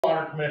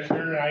water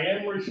commissioner, and I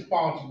am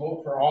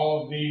responsible for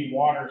all of the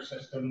water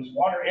systems,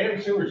 water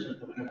and sewer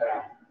systems in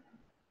town.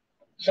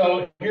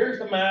 So here's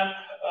the map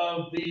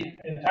of the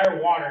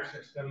entire water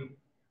system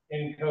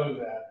in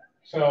Cozad.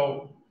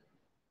 So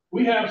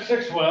we have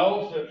 6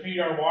 wells that feed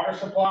our water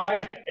supply,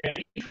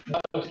 and each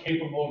well is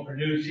capable of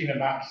producing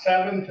about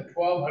 7 to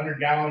 1,200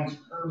 gallons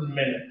per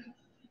minute.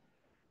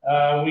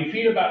 We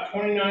feed about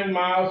 29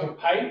 miles of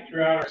pipe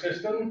throughout our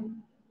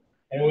system,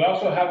 and we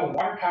also have a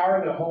water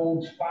tower that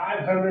holds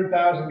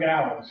 500,000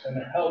 gallons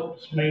and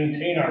helps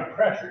maintain our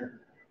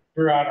pressure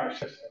throughout our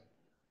system.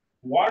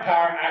 The water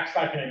tower acts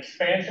like an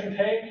expansion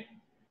tank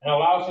and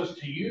allows us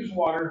to use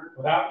water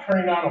without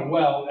turning on a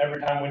well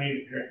every time we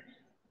need a drink.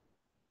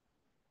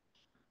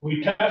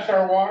 We test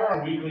our water on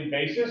a weekly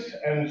basis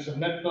and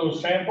submit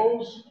those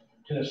samples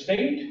to the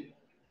state.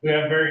 We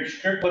have very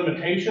strict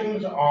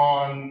limitations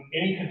on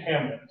any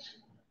contaminants.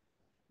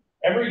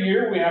 Every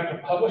year we have to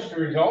publish the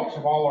results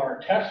of all our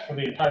tests for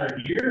the entire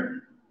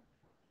year.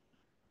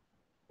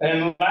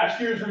 And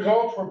last year's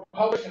results were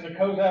published in the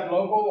Cozad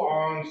Local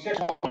on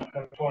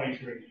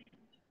 6/1/23.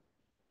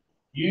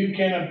 You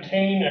can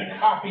obtain a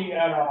copy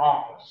at our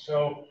office.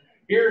 So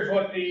here's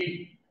what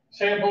the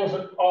samples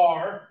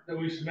are that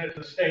we submit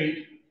to the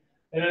state.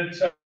 And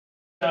it's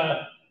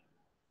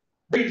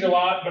reads a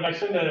lot, but I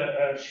send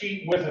a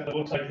sheet with it that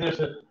looks like this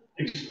that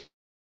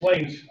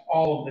explains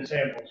all of the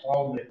samples,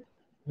 all of the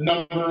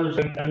numbers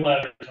and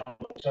letters on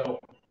them. So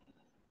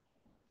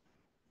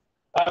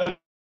the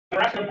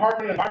Nebraska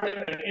Department of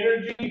Environment and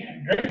Energy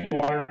Drinking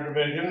Water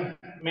Division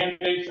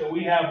mandates that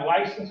we have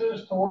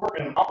licenses to work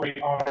and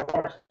operate on our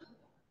water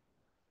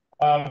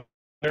system.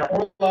 There are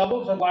 4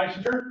 levels of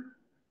licensure.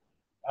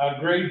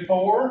 Grade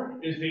 4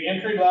 is the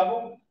entry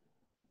level.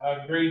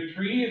 Grade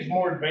 3 is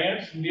more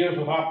advanced and deals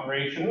with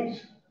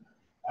operations.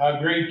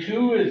 Grade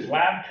 2 is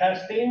lab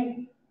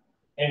testing,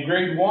 and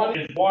grade 1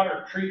 is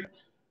water treatment.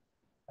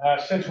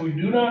 Since we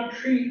do not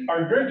treat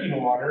our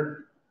drinking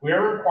water, we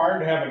are required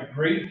to have a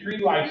grade 3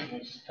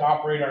 license to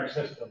operate our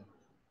system.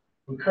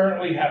 We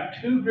currently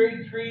have 2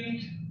 grade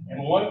 3s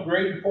and 1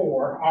 grade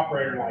 4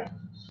 operator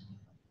license.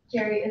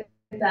 Jerry,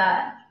 is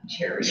that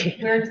Jerry?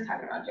 We were just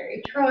talking about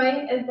Jerry.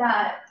 Troy, is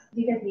that,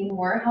 do you guys need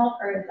more help,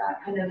 or is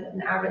that kind of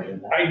an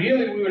average?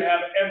 Ideally, we would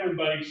have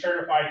everybody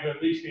certified to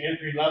at least the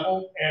entry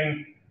level,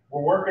 and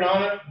we're working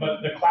on it,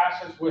 but the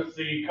classes with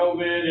the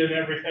COVID and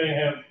everything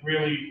have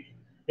really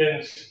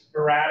been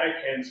sporadic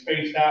and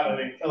spaced out, and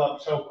they fill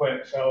up so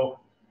quick. So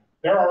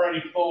they're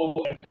already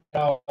full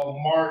until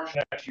March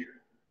next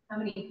year. How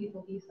many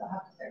people do you still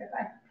have to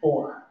certify?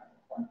 4.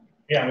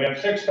 Yeah, we have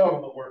 6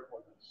 total that work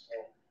with us. So.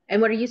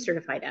 And what are you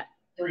certified at?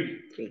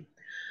 3.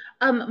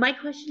 My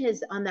question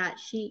is on that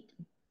sheet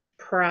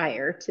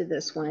prior to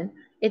this one,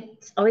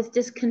 it's always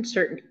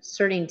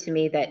disconcerting to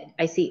me that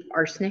I see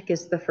arsenic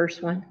is the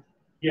first one.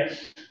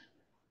 Yes.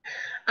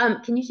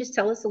 Can you just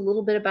tell us a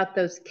little bit about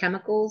those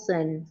chemicals?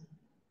 And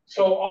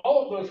so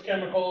all of those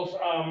chemicals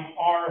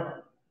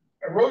are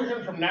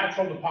erosion from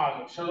natural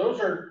deposits. So those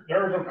are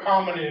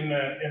common in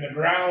the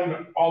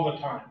ground all the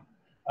time.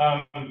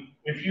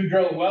 If you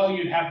drill a well,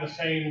 you'd have the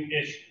same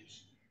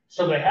issues.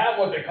 So they have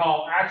what they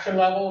call action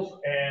levels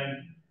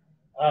and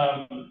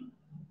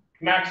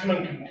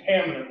maximum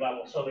contaminant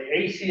levels. So the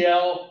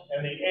ACL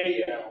and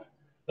the AL,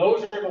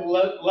 those are the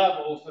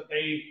levels that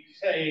they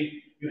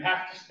say you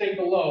have to stay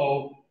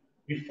below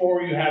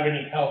before you have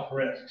any health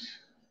risks.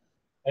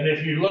 And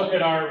if you look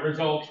at our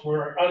results,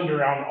 we're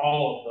under on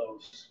all of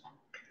those.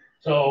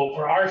 So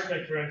for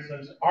arsenic, for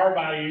instance, our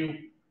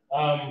value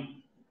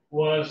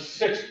was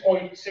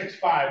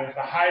 6.65, was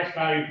the highest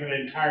value for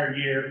the entire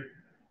year,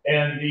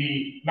 and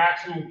the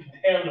maximum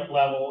contaminant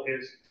level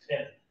is 10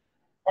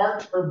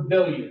 parts per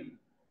billion.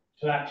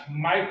 So that's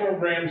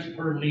micrograms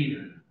per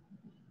liter.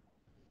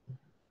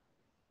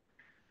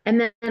 And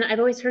then I've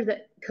always heard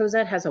that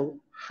Cozad has a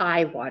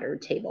high water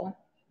table.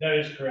 That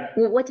is correct.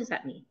 Well, what does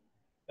that mean?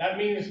 That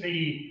means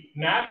the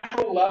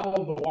natural level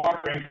of the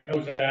water in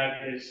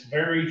Cozad is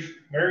very,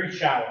 very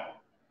shallow.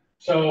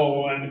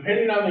 So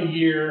depending on the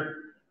year,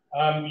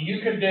 you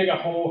could dig a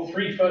hole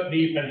 3 foot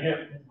deep and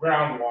hit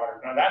groundwater.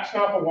 Now that's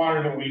not the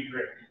water that we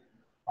drink.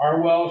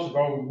 Our wells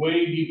go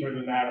way deeper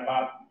than that,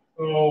 about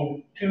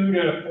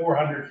 200 to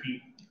 400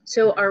 feet.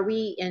 So are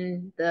we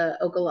in the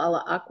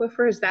Ogallala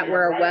Aquifer? Is that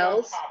where our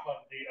wells? On top of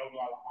the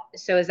Ogallala Aquifer.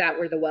 So is that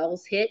where the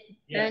wells hit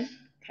yes, then?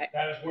 Okay.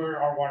 That is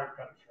where our water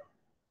comes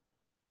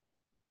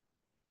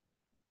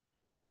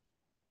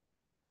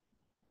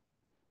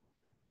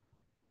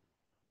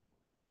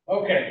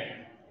from. Okay.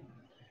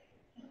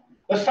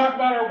 Let's talk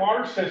about our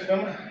water system,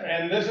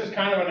 and this is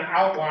kind of an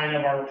outline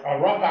of a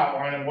rough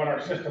outline of what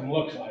our system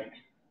looks like.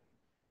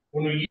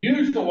 When we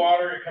use the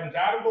water, it comes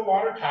out of the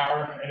water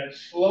tower and it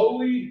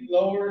slowly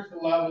lowers the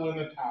level in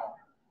the tower.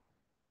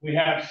 We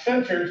have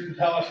sensors to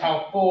tell us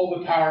how full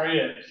the tower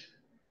is.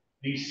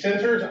 These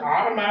sensors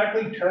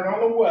automatically turn on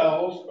the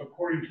wells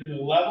according to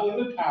the level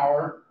in the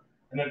tower,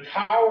 and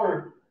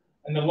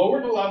the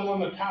lower the level in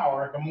the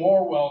tower, the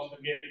more wells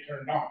that get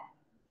turned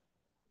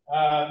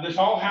on. This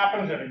all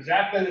happens at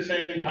exactly the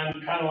same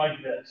time, kind of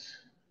like this.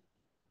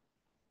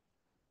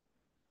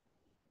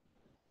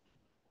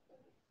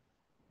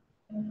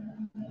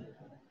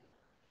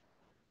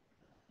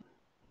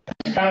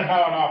 That's kind of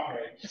how it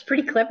operates. It's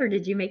pretty clever.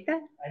 Did you make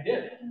that? I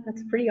did.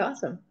 That's pretty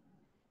awesome.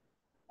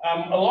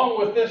 Along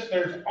with this,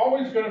 there's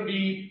always going to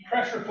be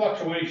pressure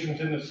fluctuations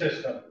in the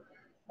system.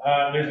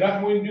 There's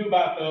nothing we can do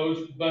about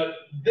those, but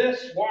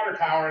this water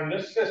tower and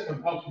this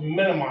system helps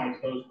minimize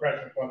those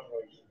pressure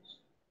fluctuations.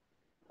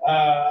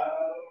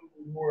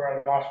 Where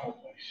I lost my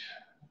place.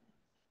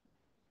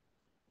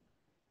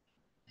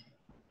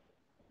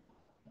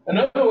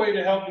 Another way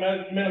to help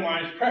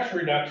minimize pressure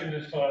reduction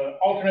is to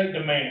alternate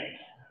demand.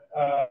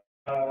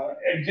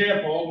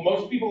 Example,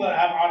 most people that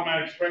have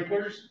automatic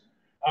sprinklers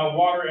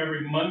water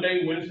every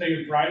Monday, Wednesday,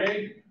 and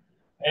Friday.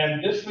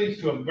 And this leads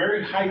to a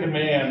very high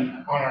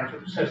demand on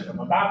our system,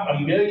 about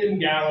 1 million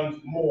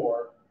gallons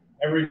more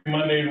every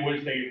Monday,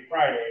 Wednesday, and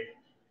Friday.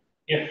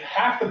 If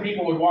half the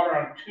people would water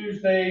on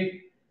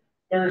Tuesday,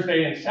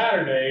 Thursday, and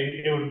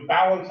Saturday, it would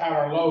balance out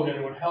our load and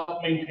it would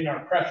help maintain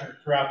our pressure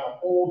throughout the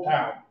whole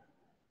town.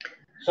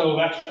 So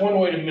that's one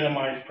way to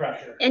minimize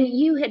pressure. And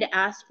you had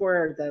asked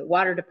for, the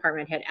water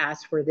department had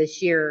asked for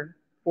this year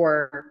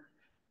for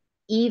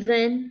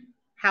even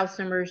house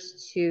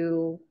members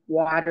to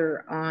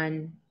water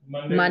on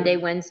Monday,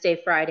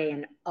 Wednesday, Friday,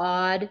 and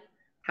odd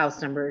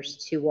house numbers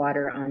to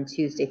water on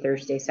Tuesday,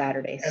 Thursday,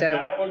 Saturday. And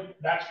so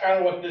that's kind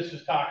of what this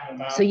is talking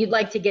about. So you'd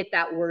like to get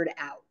that word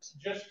out.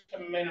 Just to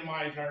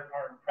minimize our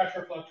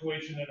pressure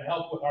fluctuation and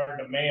help with our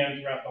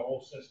demand throughout the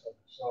whole system.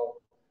 So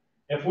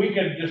if we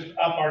could just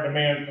up our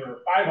demand for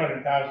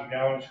 500,000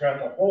 gallons throughout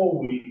the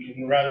whole week,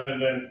 and rather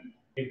than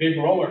a big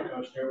roller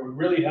coaster, it would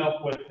really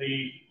help with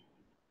the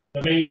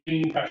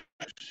main pressures.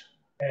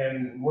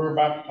 And we're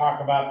about to talk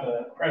about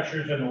the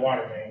pressures in the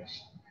water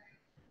mains.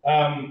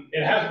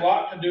 It has a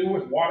lot to do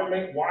with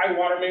why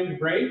water mains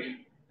break,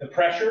 the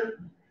pressure.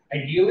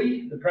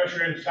 Ideally, the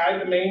pressure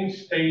inside the main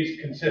stays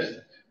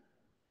consistent.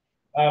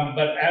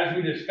 But as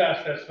we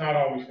discussed, that's not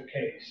always the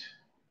case.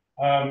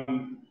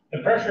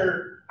 The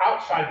pressure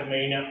outside the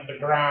main, the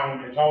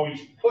ground, is always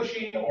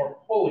pushing or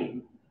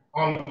pulling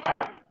on the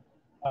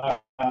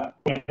pipe.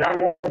 When the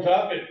ground warms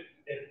up,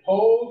 it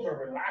pulls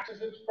or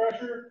relaxes its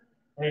pressure.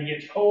 When it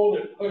gets cold,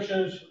 it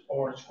pushes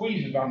or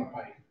squeezes on the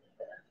pipe.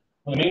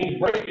 When the mains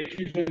break, it's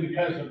usually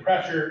because the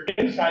pressure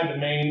inside the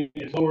main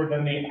is lower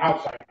than the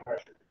outside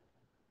pressure.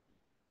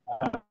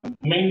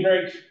 Main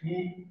breaks,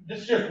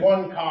 this is just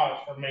one cause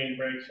for main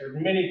breaks. There are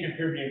many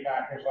contributing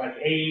factors like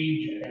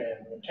age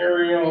and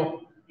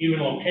material,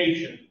 even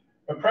location.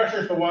 But pressure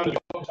is the one to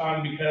focus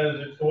on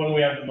because it's the one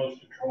we have the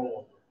most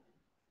control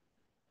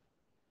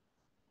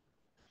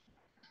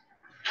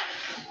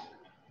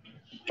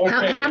over.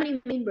 Okay. How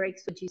many main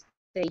breaks would you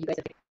say you guys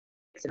have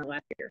fixed in the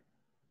last year?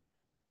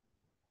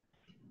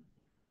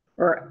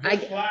 Or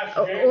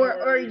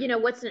you know,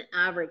 what's an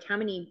average? How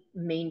many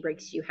main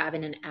breaks do you have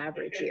in an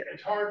average year?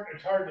 It's hard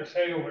to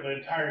say over the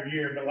entire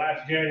year, but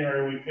last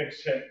January we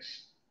fixed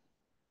 6.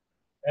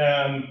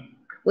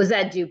 Was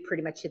that due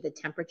pretty much to the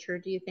temperature,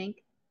 do you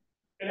think?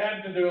 It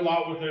had to do a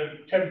lot with the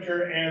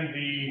temperature and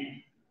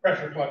the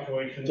pressure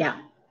fluctuations.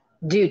 Yeah,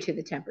 due to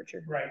the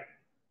temperature. Right.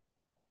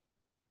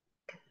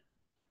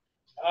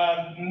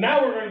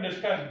 Now we're going to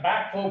discuss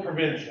backflow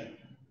prevention.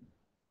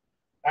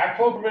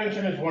 Backflow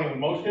prevention is one of the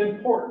most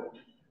important,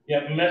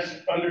 yet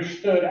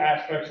misunderstood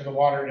aspects of the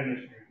water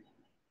industry.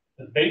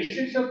 The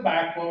basics of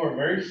backflow are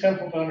very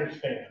simple to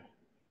understand.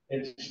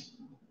 It's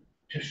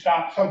to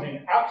stop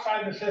something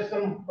outside the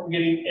system from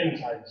getting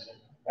inside the system.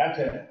 That's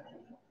it.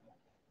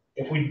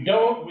 If we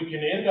don't, we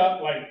can end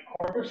up like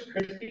Corpus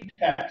Christi,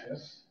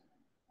 Texas,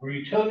 where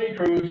utility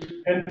crews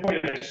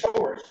pinpointed a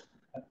source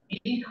of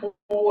E.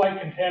 coli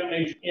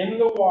contamination in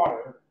the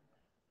water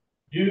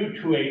due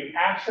to an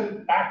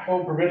absent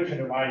backflow prevention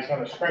device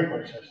on a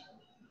sprinkler system.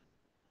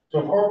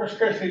 So Corpus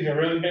Christi is a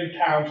really big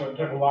town, so it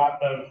took a lot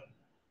of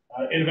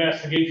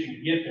investigation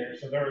to get there.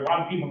 So there were a lot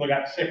of people that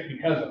got sick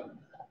because of it.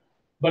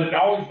 But it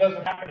always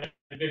doesn't happen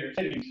in bigger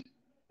cities.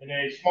 In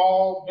a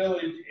small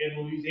village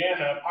in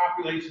Louisiana,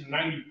 population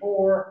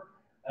 94,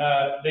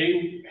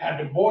 they had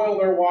to boil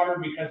their water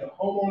because a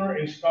homeowner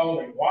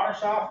installed a water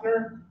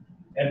softener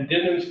and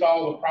didn't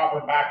install the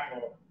proper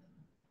backflow.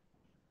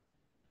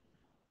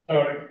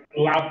 So it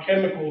allowed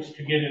chemicals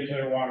to get into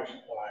their water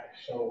supply.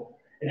 So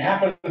it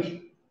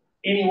happens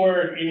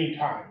anywhere at any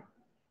time.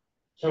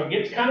 So it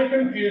gets kind of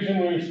confusing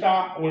when we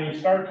start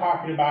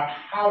talking about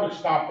how to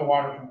stop the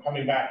water from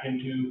coming back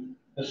into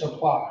the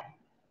supply.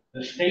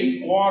 The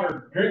State Drinking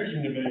Water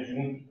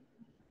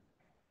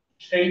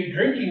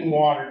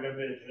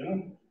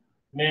Division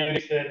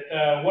mandates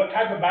that what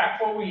type of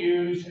backflow we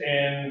use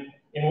and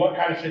in what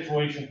kind of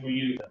situations we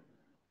use them.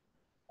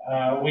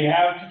 We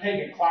have to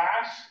take a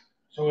class,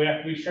 so we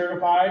have to be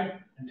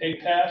certified and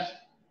take tests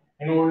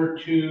in order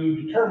to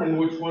determine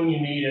which one you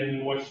need and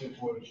in which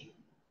situation.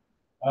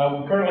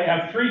 We currently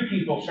have 3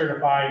 people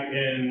certified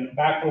in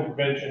backflow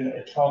prevention.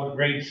 It's called a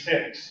grade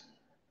 6.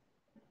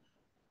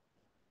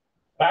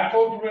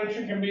 Backflow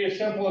prevention can be as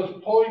simple as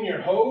pulling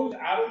your hose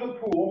out of the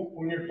pool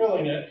when you're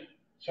filling it,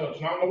 so it's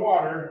not in the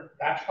water.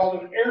 That's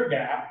called an air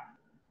gap.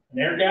 An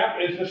air gap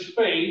is the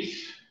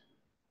space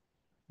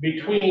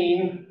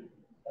between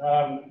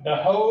the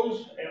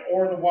hose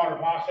or the water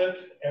faucet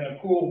and the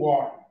pool of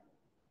water.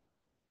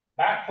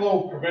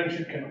 Backflow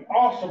prevention can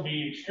also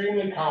be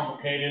extremely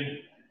complicated,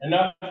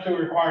 enough to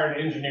require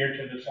an engineer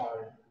to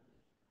decide.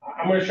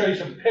 I'm going to show you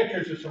some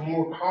pictures of some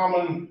more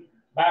common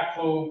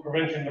backflow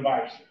prevention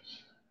devices.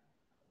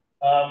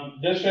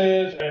 This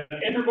is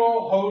an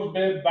integral hose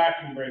bib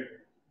vacuum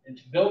breaker.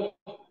 It's built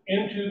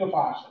into the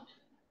faucet.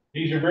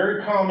 These are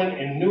very common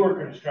in newer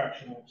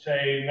construction,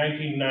 say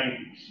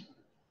 1990s.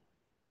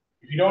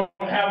 If you don't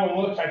have one that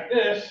looks like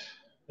this,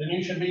 then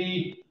you should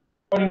be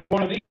putting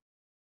one of these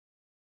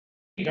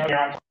on your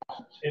hot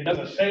faucets. It does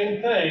the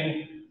same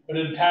thing, but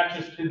it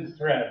attaches to the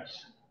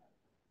threads.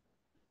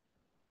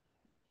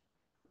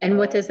 And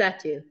what does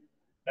that do?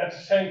 That's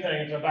the same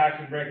thing as a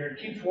vacuum breaker. It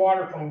keeps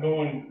water from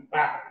going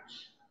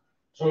backwards.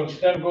 So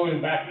instead of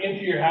going back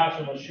into your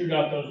house, it'll shoot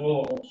out those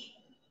little holes.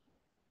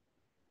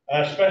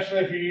 Especially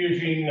if you're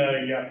using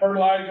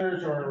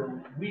fertilizers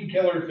or weed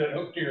killers that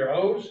hook to your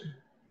hose.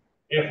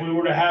 If we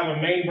were to have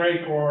a main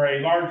break or a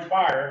large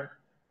fire,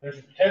 there's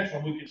a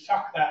potential we could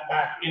suck that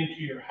back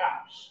into your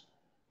house.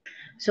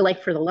 So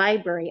like for the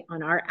library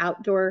on our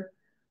outdoor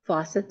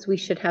faucets, we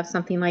should have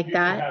something like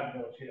that? You should have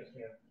those, yes,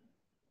 ma'am.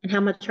 And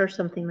how much are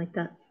something like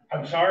that?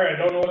 I'm sorry, I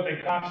don't know what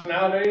they cost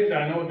nowadays.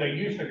 I know what they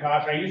used to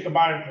cost. I used to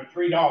buy them for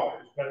 $3,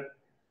 but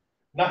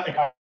nothing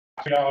costs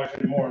 $3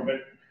 anymore. But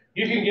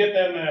you can get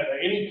them at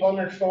any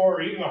plumber store,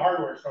 or even the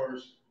hardware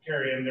stores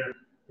carry them. They're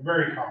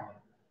very common.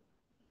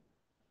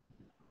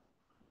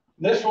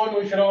 This one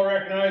we should all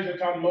recognize.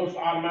 It's on most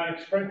automatic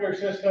sprinkler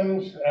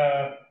systems.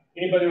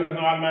 Anybody with an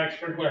automatic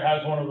sprinkler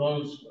has one of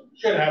those,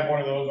 should have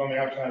one of those on the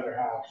outside of their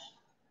house.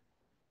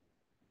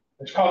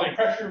 It's called a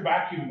pressure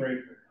vacuum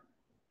breaker.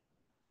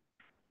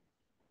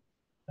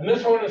 And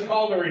this one is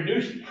called a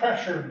reduced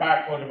pressure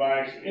backflow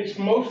device. It's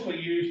mostly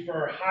used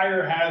for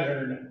higher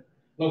hazard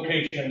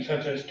locations,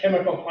 such as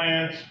chemical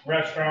plants,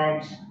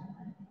 restaurants,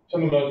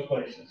 some of those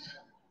places.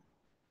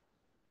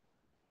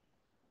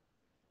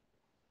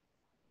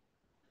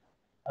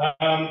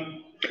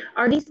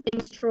 Are these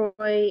things,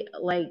 Troy,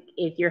 like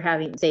if you're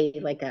having, say,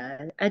 like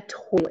a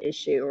toilet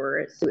issue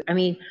or I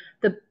mean,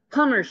 the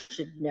plumbers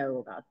should know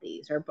about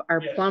these. Are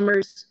yes.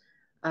 Plumbers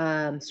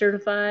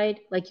certified,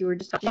 like you were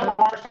just talking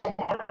about? Some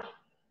are.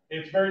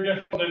 It's very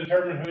difficult to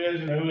determine who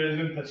is and who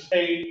isn't. The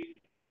state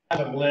has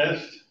a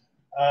list.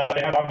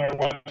 They have on their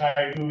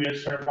website who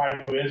is certified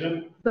and who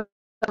isn't. But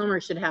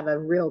plumbers should have a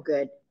real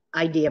good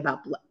idea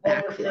about backflow.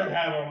 Plumbers should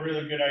have a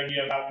really good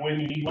idea about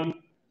when you need one.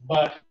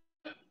 But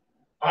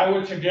I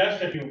would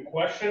suggest if you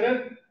question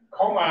it,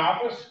 call my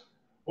office.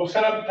 We'll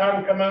set up a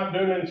time to come out and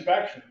do an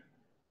inspection.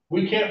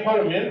 We can't put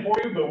them in for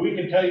you, but we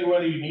can tell you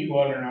whether you need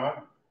one or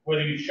not,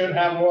 whether you should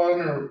have one,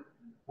 or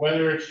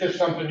whether it's just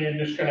something you're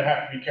just going to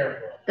have to be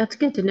careful of. That's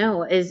good to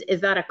know. Is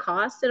that a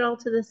cost at all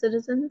to the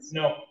citizens?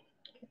 No.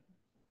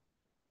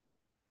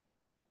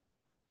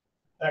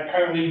 That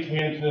kind of leads me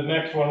into the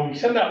next one. We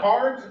send out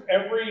cards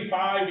every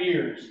 5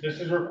 years. This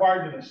is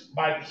required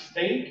by the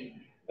state.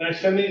 And I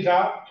send these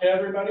out to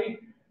everybody.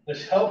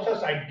 This helps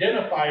us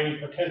identify any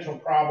potential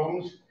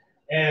problems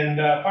and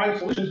find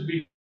solutions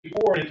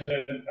before it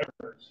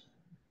occurs.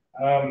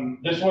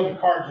 This is what the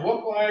cards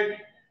look like,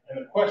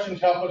 and the questions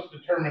help us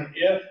determine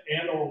if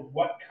and or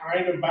what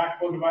kind of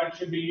backflow device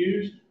should be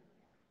used.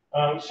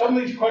 Some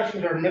of these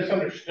questions are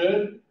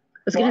misunderstood.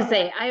 I was going to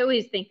say, I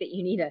always think that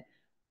you need a,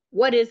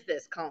 what is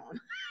this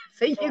column?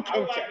 So you can I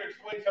would like to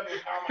explain some of the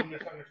common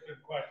misunderstood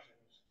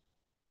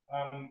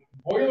questions.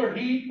 Boiler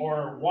heat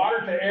or water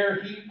to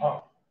air heat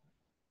pump.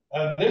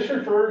 This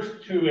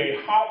refers to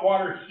a hot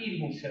water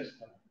heating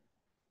system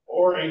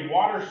or a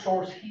water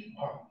source heat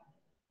pump.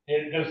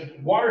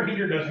 Water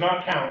heater does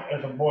not count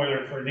as a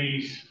boiler for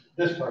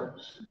this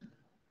purpose.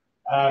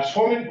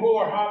 Swimming pool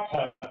or hot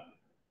tub.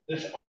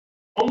 This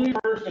only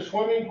refers to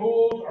swimming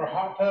pools or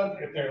hot tubs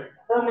if they're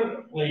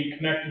permanently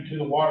connected to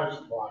the water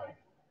supply.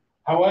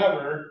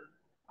 However,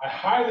 I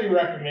highly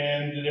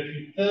recommend that if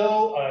you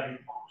fill a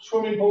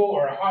swimming pool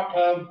or a hot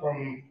tub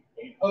from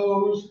a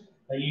hose,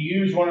 that you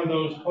use one of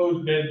those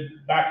hose bib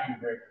vacuum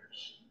breakers.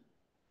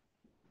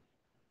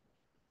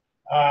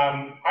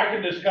 I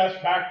could discuss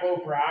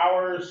backflow for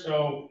hours,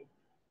 so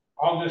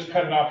I'll just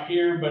cut it off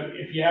here, but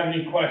if you have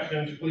any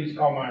questions, please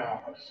call my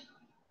office.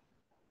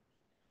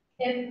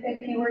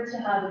 If you were to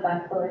have a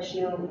backflow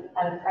issue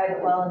at a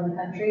private well in the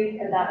country,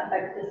 could that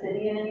affect the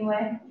city in any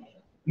way?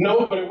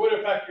 No, but it would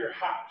affect your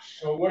house,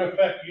 so it would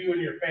affect you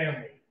and your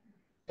family.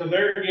 So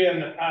there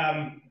again,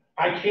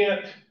 I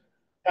can't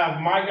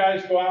have my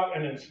guys go out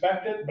and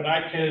inspect it, but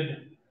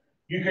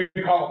you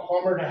could call a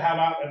plumber to have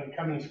out and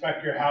come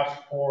inspect your house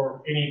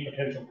for any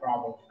potential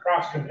problems.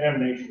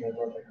 Cross-contamination is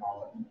what they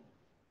call it.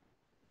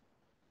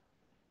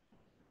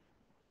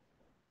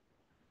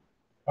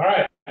 All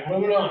right,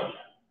 moving on.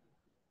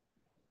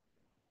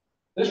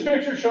 This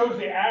picture shows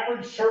the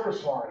average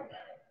service line.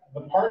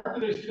 The part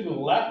that is to the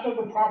left of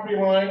the property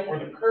line or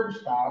the curb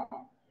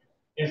stop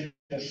is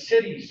the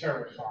city's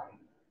service line.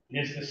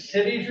 It is the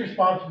city's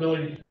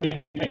responsibility to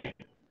maintain it.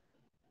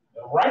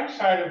 The right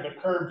side of the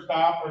curb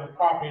stop or the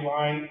property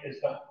line is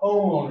the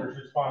homeowner's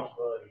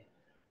responsibility.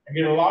 I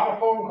get a lot of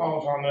phone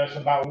calls on this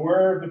about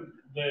where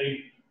the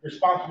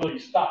responsibility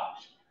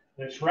stops.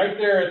 And it's right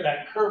there at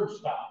that curb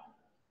stop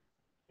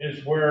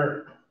is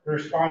where the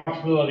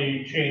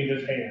responsibility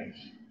changes hands.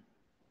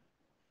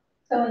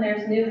 So when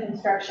there's new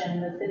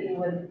construction, the city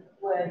would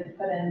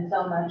put in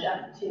so much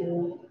up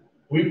to.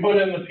 We put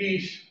in the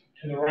piece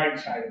to the right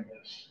side of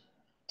this.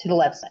 To the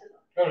left side.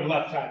 Oh, the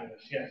left side of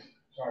this, yes,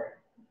 sorry.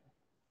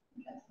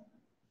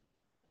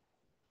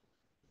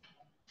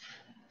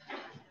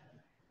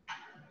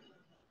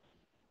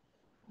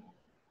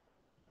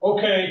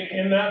 Okay,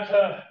 in that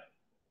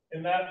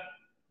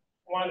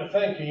line of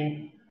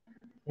thinking,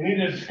 we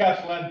need to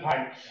discuss lead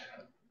pipes.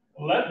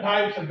 Lead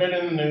pipes have been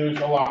in the news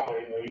a lot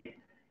lately,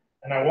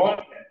 and I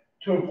want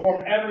to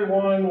inform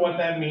everyone what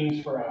that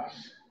means for us.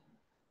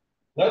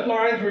 Lead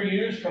lines were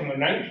used from the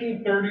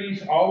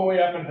 1930s all the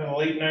way up into the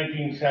late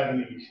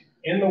 1970s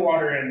in the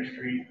water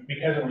industry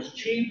because it was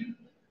cheap,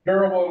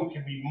 durable, and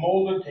could be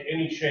molded to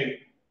any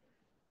shape.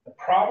 The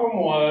problem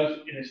was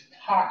it is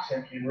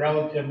toxic in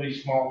relatively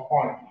small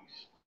quantities.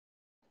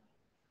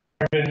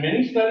 There have been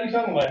many studies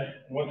on lead,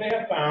 and what they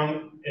have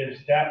found is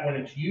that when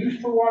it's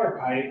used for water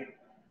pipe,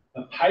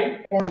 the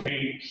pipe forms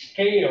a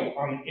scale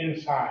on the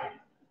inside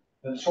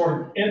that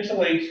sort of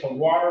insulates the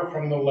water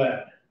from the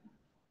lead.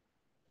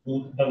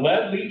 The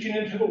lead leaching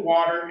into the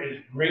water is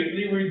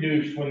greatly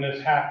reduced when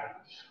this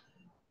happens.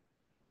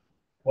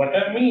 What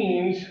that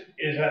means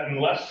is that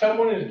unless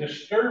someone is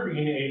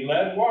disturbing a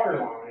lead water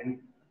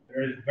line,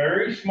 there is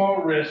very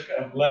small risk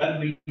of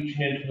lead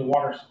leaching into the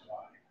water supply.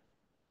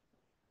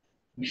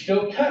 We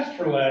still test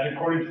for lead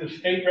according to the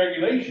state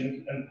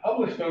regulations and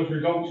publish those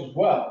results as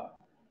well.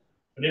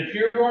 But if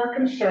you are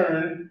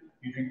concerned,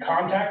 you can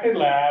contact a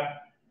lab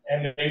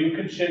and they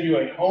could send you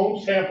a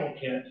home sample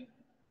kit,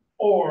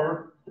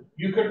 or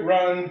you could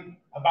run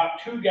about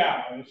 2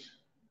 gallons,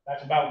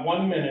 that's about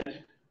 1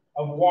 minute,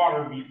 of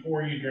water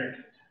before you drink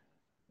it.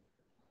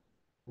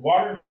 The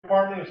water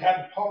department has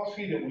had the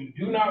policy that we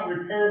do not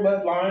repair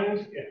lead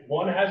lines. If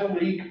one has a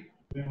leak,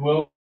 we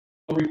will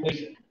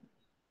replace it.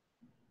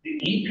 The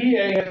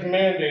EPA has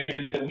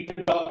mandated that we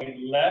develop a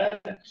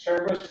lead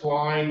service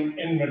line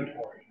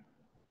inventory.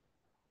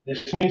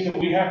 This means that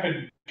we have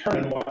to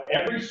determine what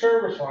every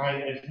service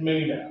line is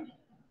made of.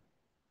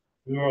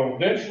 We will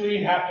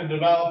eventually have to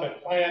develop a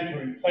plan to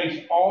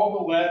replace all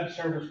the lead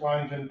service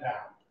lines in town.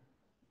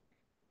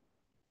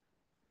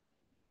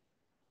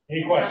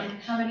 Any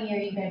questions? How many are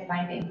you guys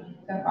finding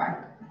so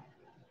far?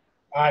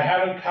 I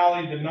haven't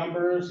tallied the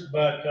numbers,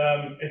 but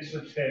it's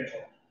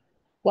substantial.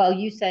 Well,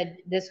 you said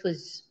this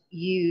was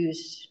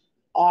used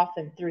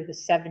often through the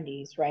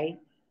 70s, right?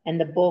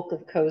 And the bulk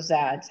of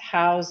Cozad's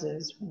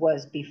houses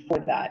was before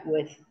that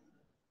with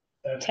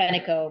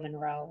Tenneco,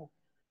 Monroe.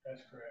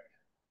 That's correct.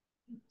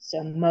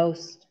 So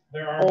most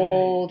there are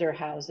older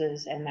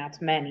houses, and that's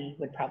many,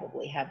 would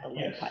probably have the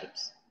lead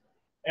pipes.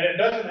 And it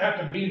doesn't have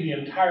to be the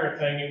entire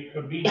thing. It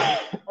could be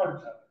just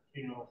parts of it.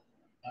 You know,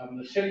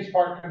 the city's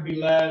part could be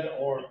lead,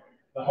 or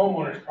the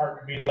homeowner's part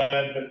could be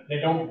lead, but they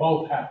don't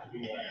both have to be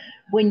lead.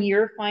 When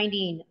you're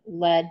finding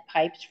lead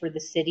pipes for the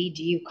city,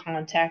 do you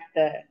contact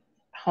the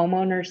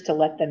homeowners to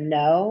let them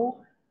know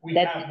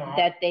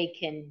that they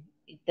can,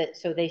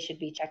 so they should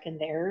be checking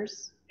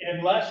theirs?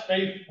 Unless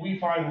we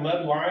find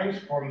lead lines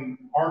from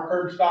our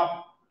curb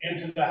stop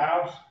into the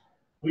house,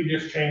 we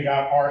just change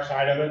out our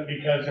side of it,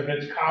 because if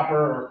it's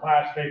copper or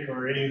plastic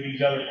or any of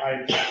these other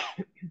pipes,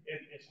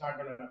 it's not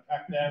going to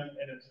affect them,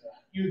 and it's a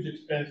huge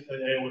expense that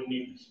they would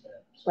need to spend.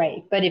 So.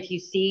 Right, but if you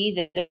see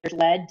that there's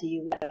lead, do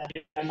you let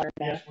them know?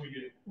 Yes, we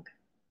do. Okay.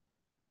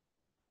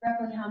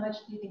 Roughly how much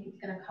do you think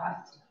it's going to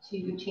cost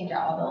to change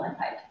out all the lead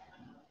pipes?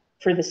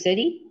 For the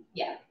city?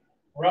 Yeah.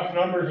 Rough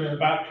numbers is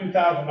about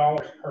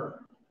 $2,000 per.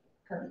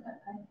 Per lead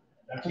pipe?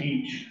 That's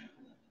each.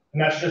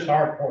 And that's just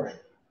our portion.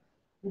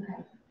 Okay.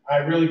 I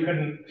really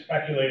couldn't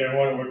speculate on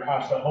what it would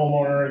cost a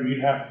homeowner, and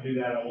you'd have to do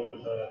that with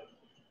a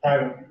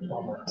private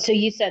plumber. So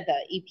you said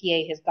the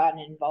EPA has gotten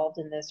involved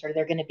in this. Are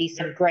there going to be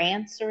some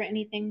grants or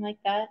anything like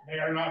that? They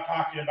are not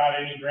talking about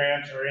any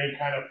grants or any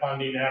kind of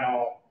funding at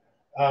all.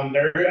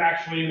 They're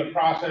actually in the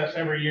process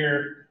every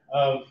year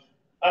of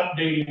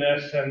updating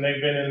this, and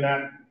they've been in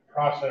that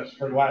process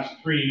for the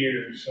last 3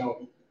 years.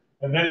 So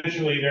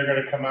eventually they're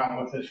going to come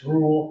out with this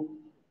rule.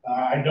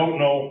 I don't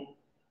know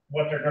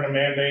what they're going to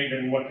mandate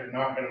and what they're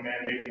not going to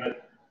mandate,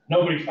 but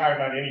nobody's talking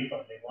about any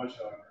funding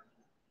whatsoever.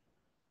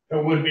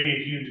 It would be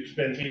a huge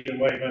expense either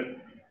way,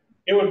 but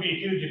it would be a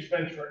huge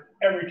expense for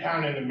every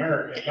town in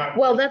America.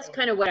 Well, that's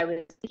kind of what I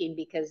was thinking,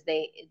 because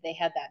they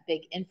had that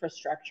big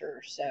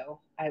infrastructure. So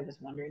I was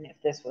wondering if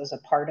this was a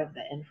part of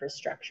the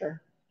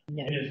infrastructure.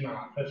 No. It is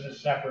not. This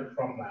is separate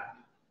from that.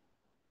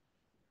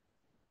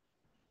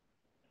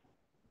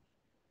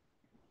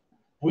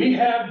 We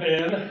have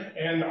been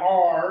and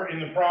are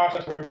in the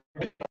process of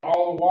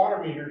all the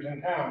water meters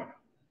in town.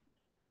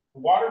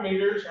 The water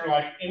meters are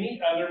like any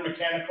other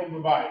mechanical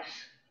device.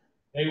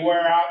 They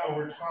wear out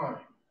over time.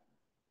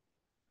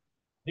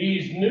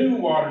 These new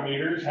water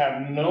meters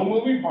have no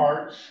moving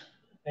parts.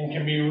 and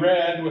can be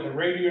read with a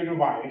radio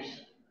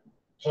device.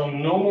 So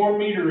no more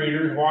meter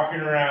readers walking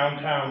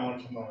around town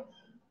once a month.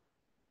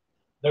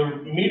 The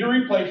meter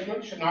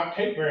replacement should not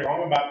take very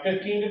long, about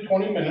 15 to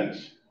 20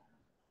 minutes.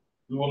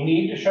 We will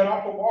need to shut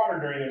off the water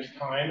during this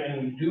time,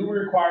 and we do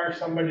require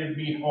somebody to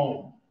be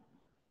home.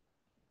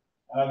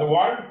 The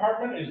water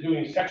department is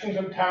doing sections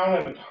of town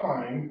at a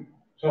time,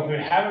 so if we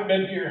haven't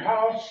been to your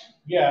house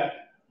yet,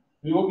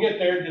 we will get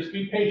there. Just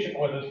be patient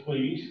with us,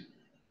 please.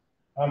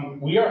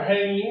 We are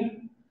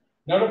hanging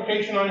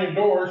notification on your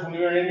doors when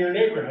we are in your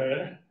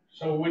neighborhood,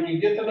 so when you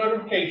get the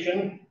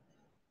notification,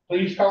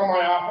 please call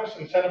my office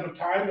and set up a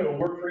time that will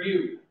work for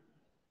you.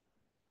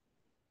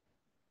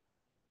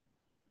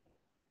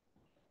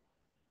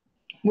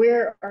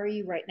 Where are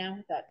you right now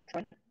with that,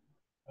 Troy?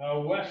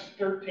 West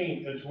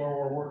 13th is where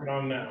we're working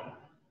on now.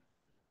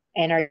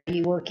 And are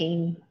you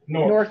working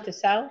north to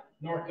south?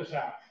 North to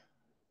south.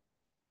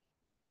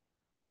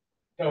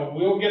 So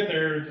we'll get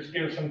there, just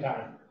give us some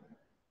time.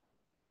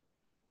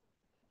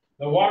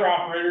 The water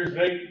operators,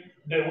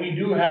 that we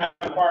do have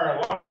require a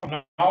lot of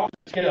knowledge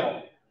and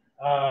skill.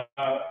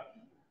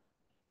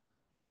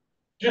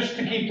 Just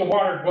to keep the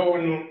water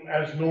going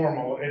as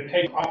normal, it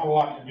takes an awful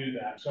lot to do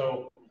that.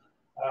 So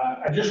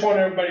I just want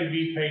everybody to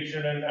be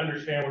patient and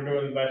understand we're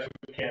doing the best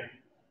we can.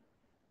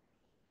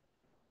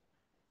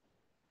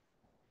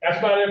 That's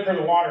about it for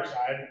the water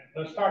side.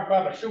 Let's talk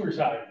about the sewer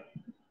side.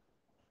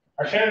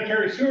 Our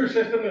sanitary sewer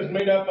system is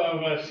made up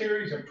of a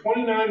series of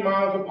 29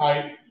 miles of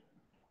pipe,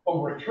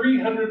 over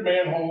 300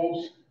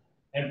 manholes,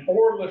 and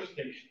 4 lift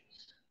stations.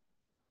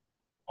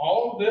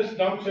 All of this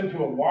dumps into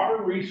a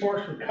water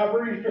resource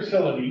recovery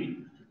facility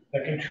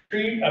that can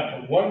treat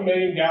up to 1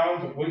 million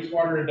gallons of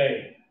wastewater a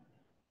day.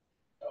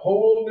 A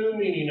whole new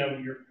meaning of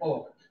you're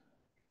full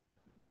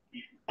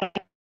of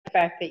it. The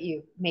fact that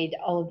you made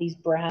all of these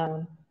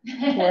brown,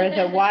 where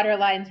the water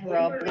lines were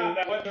all blue.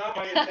 That was not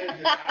my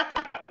intention.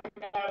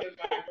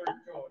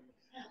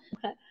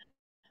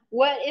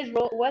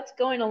 What's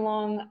going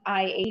along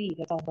I-80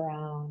 that's all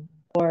brown?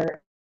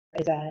 Or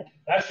is that?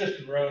 That's just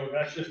the road.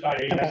 That's just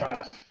I-80. Okay.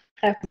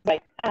 I was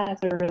like,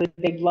 that's a really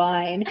big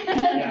line.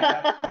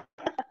 Yeah,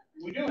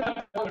 we do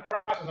have one that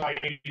crosses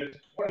I-80 that's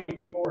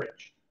 24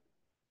 inch.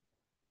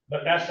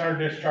 But that's our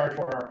discharge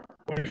for our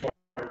wastewater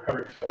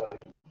recovery facility.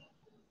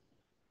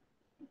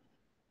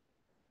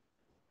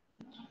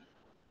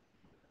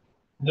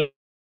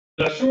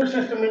 The sewer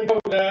system in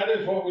that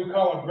is what we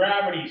call a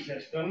gravity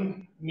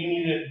system,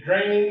 meaning it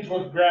drains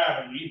with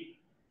gravity.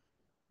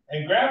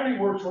 And gravity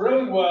works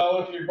really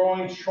well if you're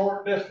going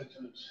short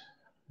distances.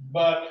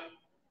 But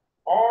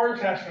ours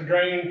has to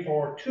drain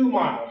for 2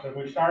 miles. If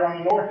we start on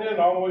the north end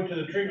all the way to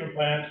the treatment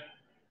plant,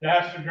 it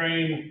has to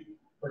drain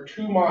for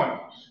 2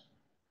 miles.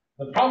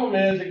 The problem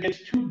is it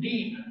gets too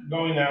deep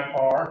going that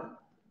far,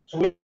 so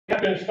we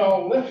have to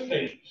install lift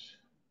stations.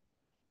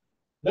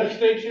 Lift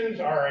stations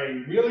are a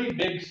really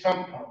big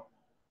sump pump.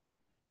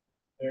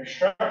 They're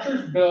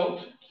structures built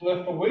to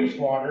lift the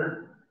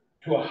wastewater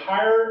to a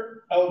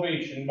higher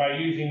elevation by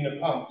using the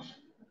pumps.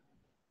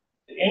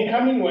 The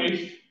incoming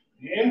waste,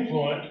 the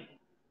influent,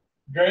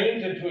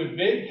 drains into a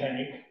big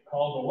tank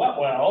called a wet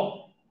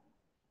well,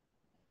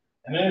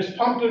 and then is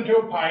pumped into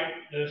a pipe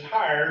that is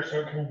higher so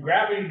it can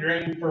gravity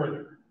drain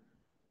further.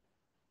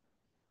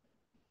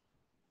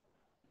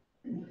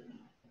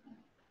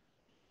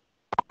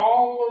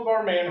 All of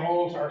our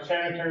manholes are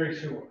sanitary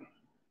sewer.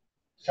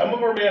 Some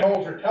of our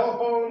manholes are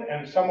telephone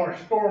and some are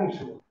storm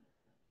sewer.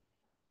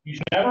 You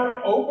should never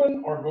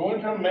open or go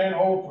into a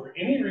manhole for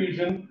any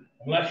reason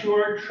unless you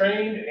are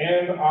trained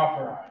and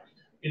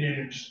authorized. It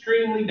is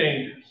extremely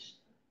dangerous.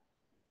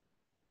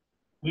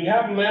 We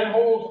have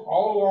manholes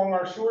all along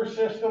our sewer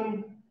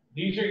system.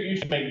 These are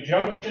used to make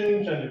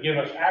junctions and to give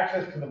us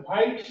access to the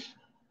pipes.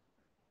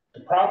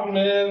 The problem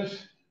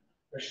is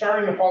they're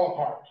starting to fall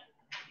apart.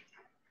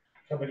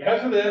 So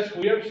because of this,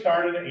 we have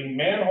started a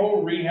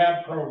manhole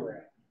rehab program.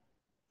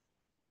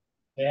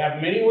 They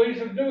have many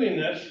ways of doing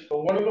this,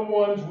 but one of the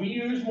ones we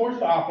use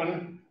most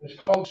often is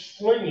called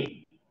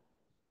slinging.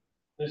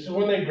 This is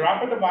when they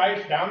drop a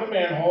device down the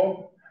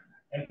manhole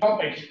and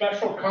pump a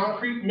special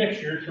concrete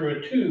mixture through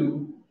a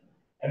tube,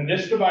 and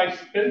this device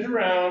spins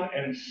around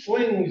and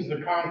slings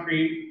the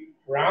concrete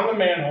around the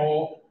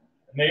manhole,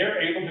 and they are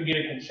able to get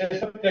a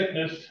consistent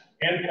thickness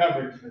and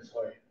coverage this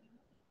way.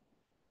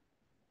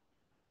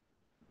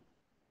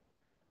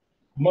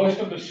 Most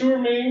of the sewer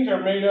mains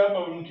are made up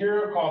of a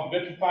material called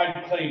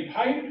vitrified clay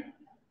pipe.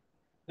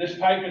 This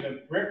pipe is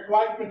a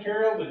brick-like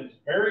material that is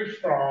very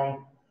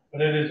strong,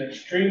 but it is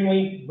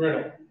extremely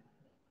brittle.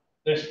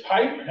 This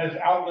pipe has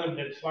outlived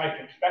its life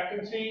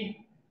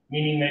expectancy,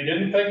 meaning they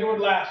didn't think it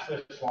would last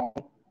this long.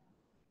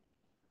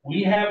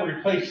 We have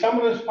replaced some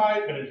of this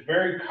pipe, but it's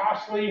very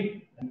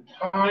costly and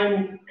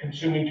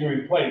time-consuming to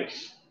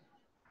replace.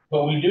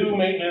 But we do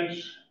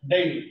maintenance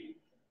daily.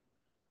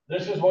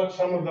 This is what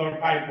some of the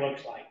pipe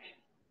looks like.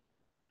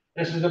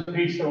 This is a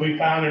piece that we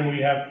found and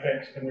we have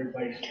fixed and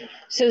replaced it.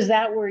 So is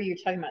that where you're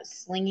talking about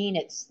slinging?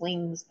 It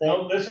slings the.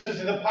 No, this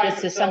is the pipe.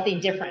 This is something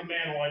different. The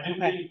manhole. I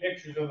didn't get any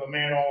pictures of the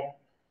manhole.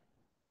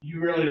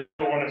 You really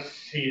don't want to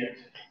see it.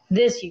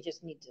 This you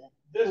just need to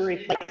This, I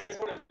replace, just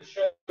wanted to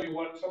show you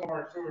what some of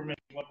our sewer mains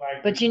look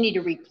like. but you need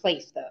to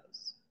replace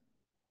those.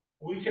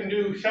 We can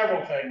do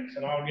several things,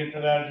 and I'll get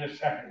to that in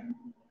just a second.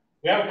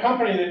 We have a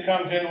company that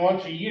comes in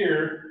once a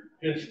year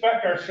to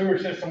inspect our sewer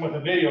system with a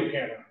video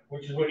camera,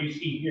 which is what you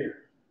see here.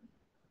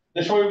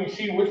 This way we can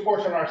see which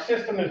portion of our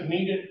system is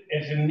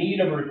in need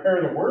of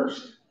repair the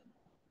worst.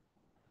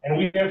 And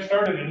we have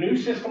started a new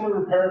system of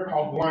repair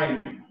called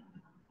lining.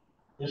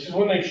 This is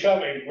when they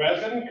shove a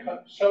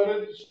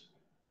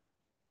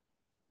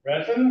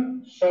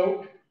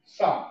resin-soaked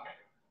sock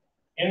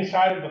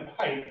inside of the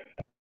pipe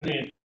and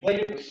they inflate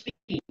it with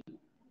steam.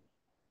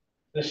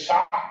 The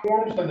sock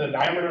forms to the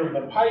diameter of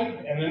the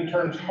pipe and then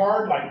turns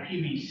hard like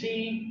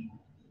PVC,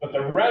 but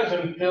the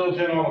resin fills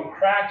in all the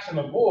cracks and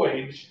the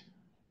voids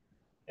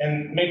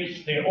and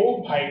makes the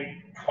old pipe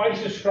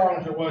twice as strong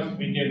as it was to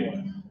begin with.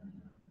 And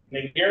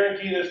they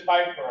guarantee this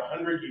pipe for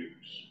 100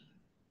 years.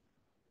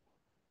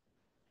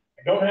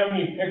 I don't have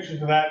any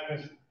pictures of that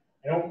because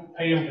I don't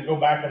pay them to go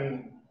back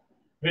and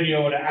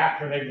video it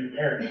after they've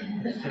repaired it.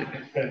 It's just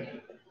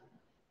expensive.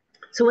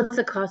 So what's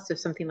the cost of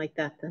something like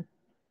that then?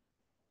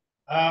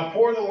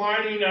 For the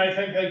lining, I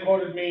think they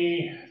quoted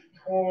me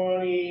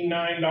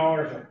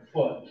 $29 a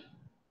foot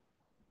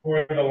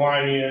for the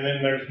lining, and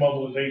then there's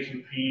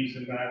mobilization fees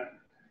and that.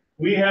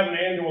 We have an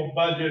annual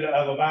budget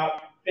of about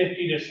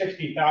 $50,000 to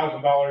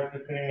 $60,000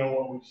 depending on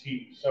what we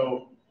see.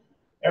 So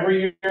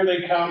every year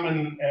they come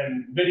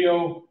and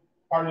video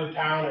part of the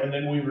town, and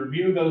then we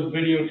review those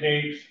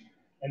videotapes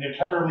and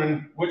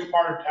determine which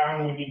part of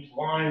town we need to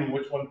line and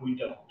which ones we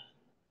don't.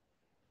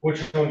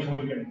 Which ones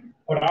we can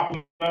put off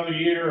another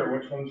year or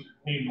which ones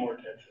need more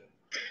attention.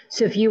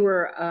 So if you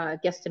were a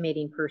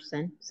guesstimating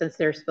person, since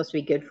they're supposed to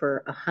be good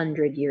for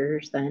 100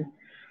 years, then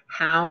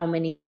how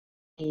many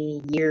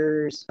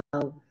years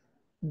of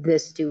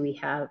this do we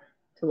have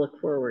to look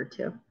forward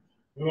to?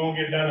 We won't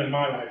get done in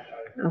my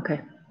lifetime.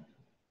 Okay.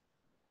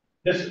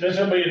 This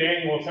will be an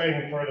annual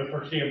thing for the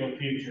foreseeable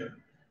future.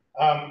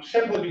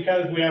 Simply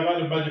because we have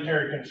other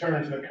budgetary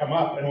concerns that come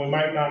up and we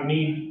might not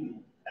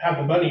have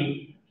the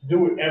money to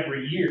do it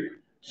every year.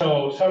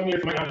 So some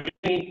years we might not do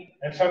any,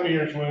 and some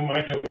years we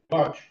might do a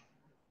bunch.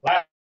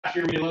 Last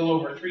year we did a little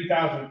over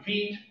 3,000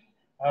 feet.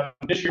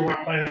 This year we're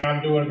not planning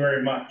on doing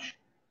very much.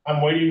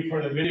 I'm waiting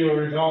for the video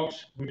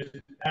results. We just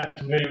had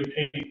some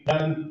videotape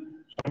done.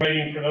 So I'm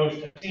waiting for those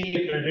to see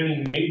if there's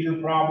any major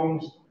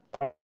problems.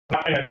 I'm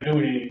not going to do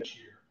anything this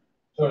year.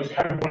 So it's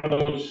kind of one of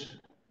those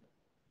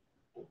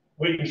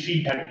wait and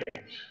see type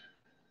things.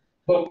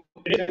 But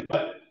it isn't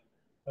budget.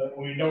 But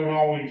we don't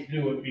always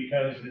do it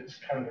because it's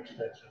kind of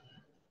expensive.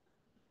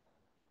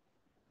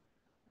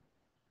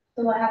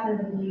 So what happens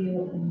if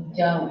you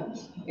don't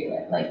do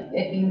it? Like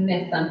if you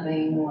miss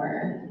something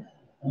or?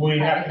 We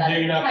have to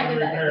dig it up and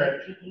repair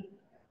it.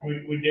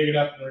 We dig it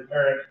up and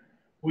repair it.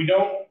 We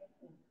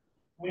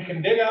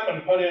can dig up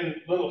and put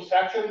in little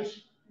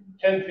sections,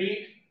 10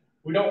 feet.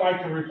 We don't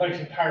like to replace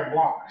entire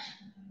blocks.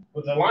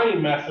 With the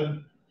lining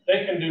method,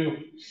 they can do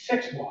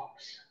 6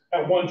 blocks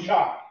at one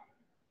shot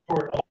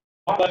for a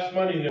lot less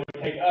money than it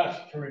would take us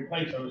to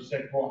replace those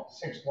 6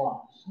 blocks.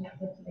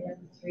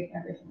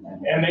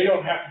 And they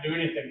don't have to do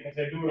anything because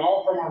they do it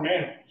all from our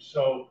manholes.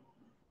 So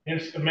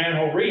it's the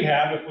manhole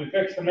rehab. If we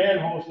fix the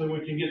manholes, then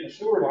we can get the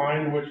sewer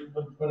line, which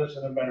would put us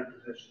in a better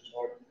position.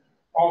 So it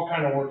all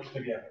kind of works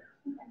together.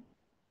 Okay.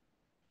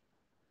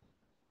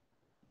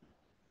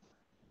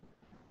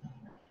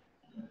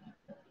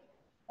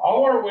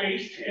 All our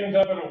waste ends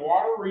up in a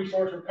water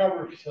resource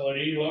recovery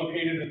facility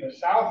located at the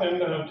south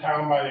end of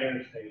town by the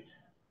interstate.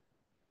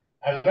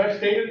 As I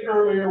stated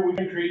earlier, we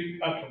can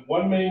treat up to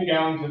 1 million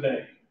gallons a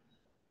day.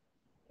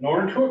 In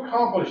order to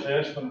accomplish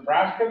this, the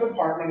Nebraska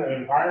Department of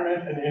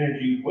Environment and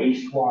Energy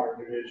Wastewater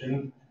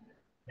Division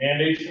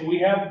mandates that we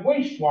have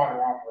wastewater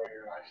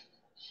operator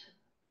licenses.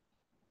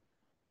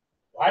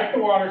 Like the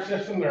water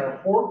system, there are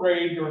 4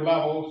 grades or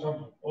levels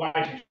of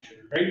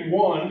licensure. Grade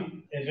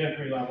 1 is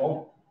entry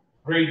level.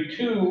 Grade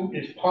 2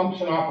 is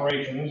pumps and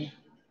operations.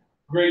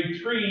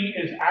 Grade 3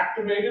 is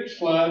activated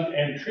sludge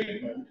and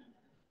treatment.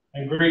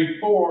 And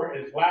grade 4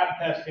 is lab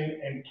testing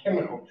and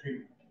chemical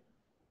treatment.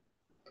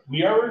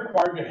 We are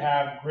required to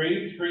have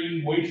grade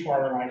 3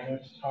 wastewater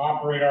license to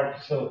operate our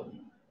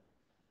facility.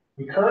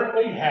 We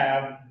currently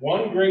have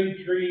 1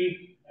 grade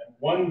 3 and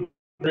 1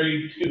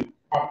 grade 2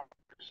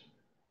 operators.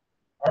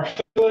 Our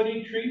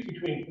facility treats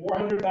between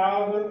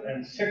 400,000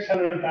 and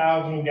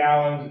 600,000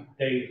 gallons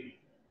daily.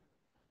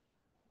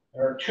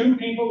 There are 2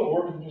 people that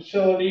work at the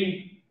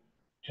facility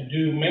to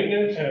do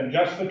maintenance and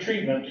adjust the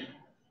treatment,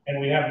 and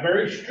we have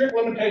very strict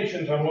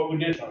limitations on what we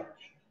discharge.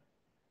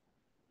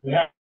 We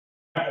have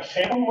to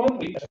sample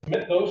monthly to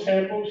submit those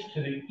samples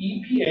to the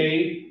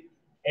EPA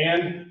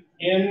and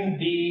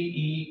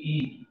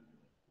NDEE.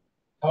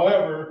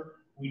 However,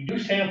 we do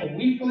sample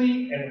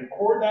weekly and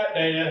record that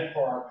data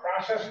for our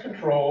process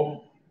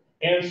control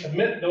and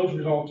submit those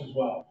results as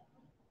well.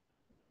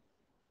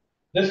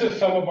 This is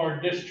some of our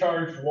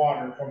discharged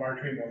water from our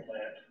treatment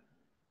plant.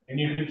 And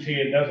you can see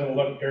it doesn't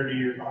look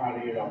dirty or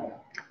cloudy at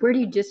all. Where do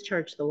you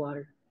discharge the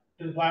water?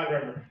 To the Platte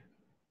River.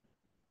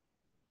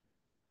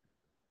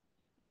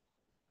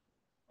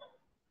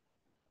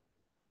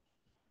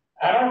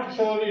 At our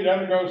facility, it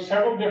undergoes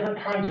several different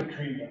kinds of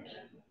treatment.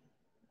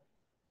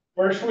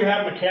 First, we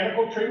have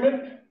mechanical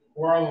treatment,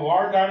 where all the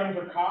large items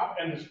are caught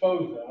and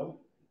disposed of.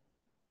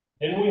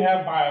 Then we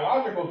have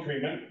biological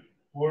treatment,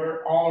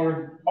 where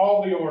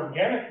all the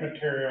organic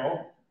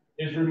material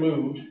is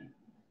removed.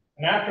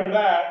 And after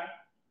that,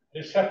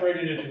 it's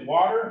separated into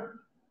water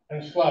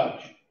and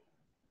sludge.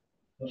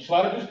 The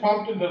sludge is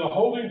pumped into the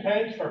holding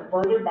tanks for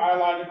further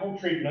biological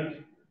treatment,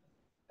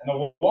 and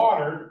the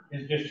water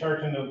is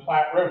discharged into the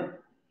Platte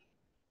River.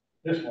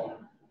 This water.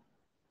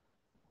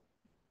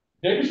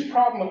 The biggest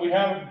problem that we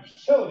have at the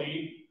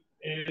facility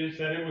is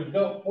that it was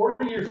built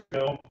 40 years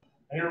ago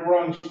and it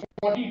runs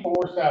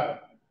 24/7.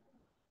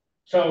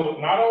 So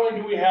not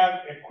only do we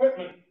have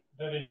equipment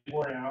that is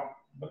wearing out,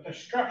 but the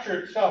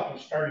structure itself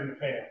is starting to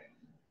fail.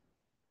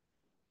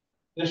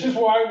 This is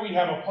why we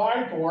have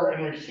applied for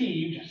and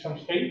received some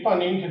state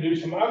funding to do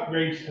some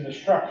upgrades to the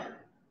structure.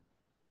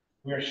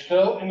 We are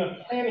still in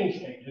the planning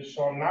stages,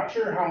 so I'm not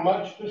sure how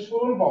much this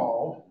will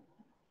involve,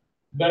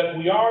 but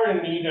we are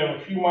in need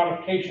of a few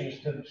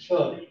modifications to the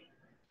facility.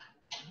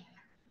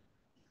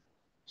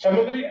 Some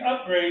of the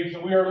upgrades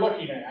that we are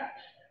looking at,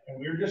 and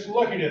we're just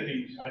looking at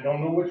these, I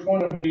don't know which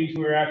one of these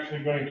we're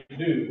actually going to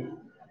do,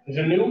 is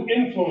a new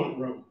influent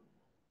room.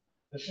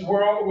 This is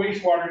where all the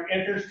wastewater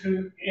enters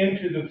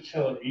into the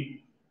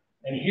facility,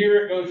 and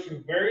here it goes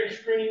through various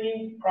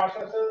screening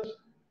processes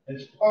and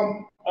is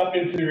pumped up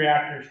into the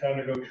reactors to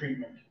undergo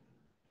treatment.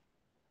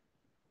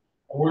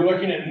 We're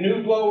looking at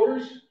new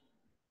blowers.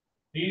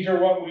 These are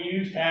what we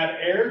use to add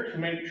air to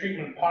make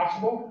treatment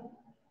possible.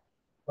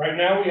 Right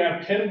now we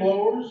have 10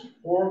 blowers,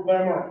 4 of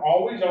them are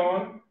always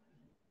on.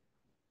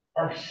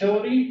 Our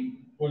facility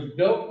was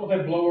built with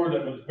a blower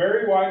that was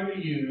very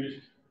widely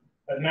used,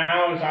 but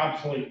now is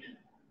obsolete.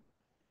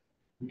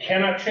 We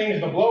cannot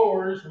change the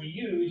blowers we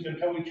use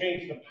until we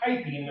change the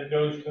piping that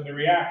goes to the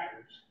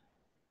reactors.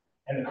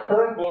 And the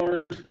current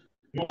blowers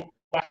don't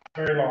last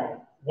very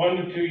long, 1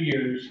 to 2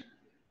 years.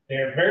 They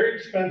are very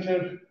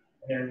expensive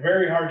and they're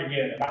very hard to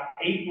get. About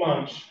 8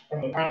 months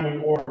from the time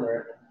we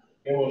order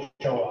it, it will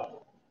show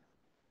up.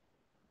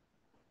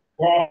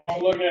 We're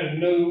also looking at a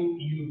new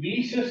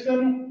UV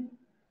system.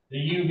 The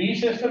UV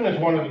system is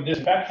one of the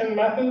disinfection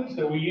methods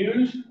that we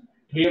use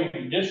to be able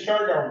to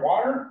discharge our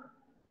water.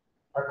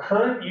 Our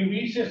current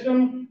UV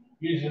system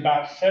uses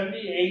about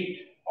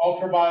 78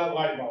 ultraviolet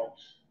light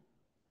bulbs.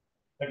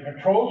 The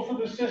controls for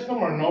the system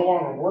are no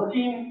longer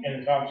working and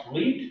it's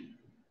obsolete,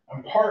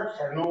 and parts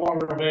are no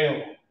longer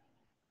available.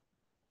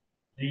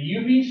 The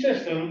UV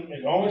system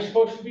is only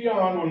supposed to be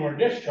on when we're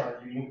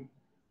discharging.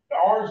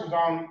 Ours is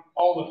on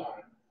all the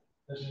time.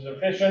 This is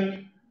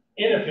efficient,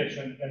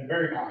 inefficient, and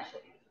very costly.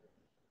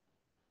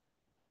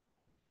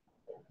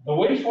 The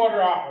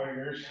wastewater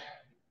operators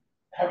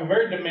have a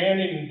very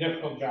demanding and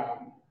difficult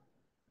job.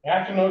 They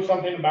have to know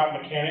something about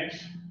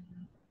mechanics,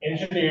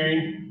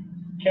 engineering,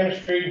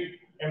 chemistry,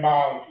 and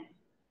biology.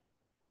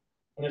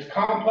 But as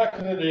complex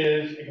as it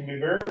is, it can be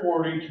very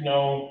rewarding to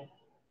know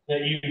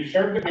that you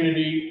serve the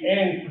community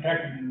and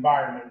protect the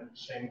environment at the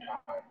same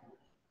time.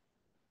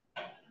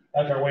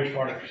 That's our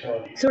wastewater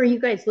facility. So are you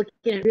guys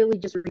looking at really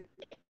just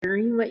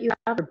repairing what you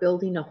have or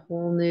building a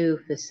whole new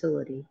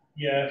facility?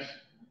 Yes.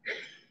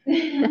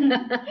 Which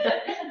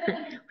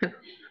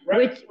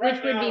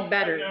would be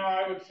better? Right now,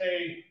 I would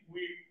say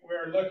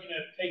we're looking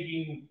at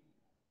taking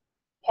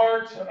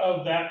parts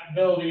of that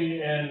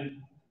building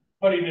and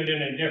putting it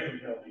in a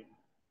different building.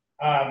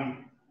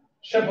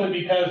 Simply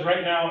because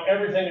right now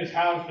everything is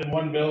housed in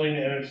one building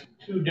and it's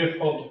too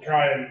difficult to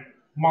try and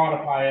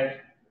modify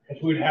it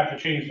because we'd have to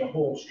change the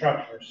whole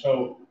structure.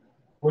 So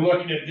we're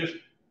looking at just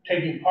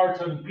taking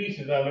parts and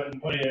pieces of it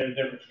and putting it in a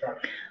different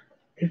structure.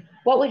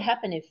 What would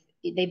happen if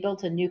they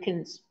built a new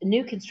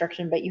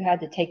construction, but you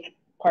had to take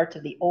parts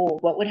of the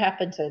old? What would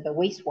happen to the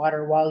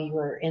wastewater while you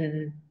were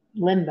in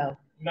limbo?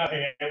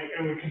 Nothing.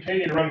 It would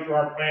continue to run through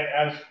our plant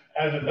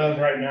as it does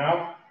right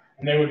now,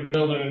 and they would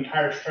build an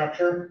entire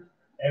structure.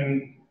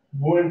 And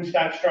once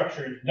that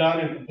structure is done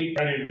and complete,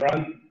 ready to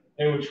run,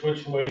 they would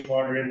switch the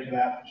wastewater into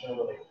that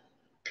facility.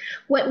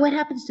 What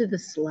happens to the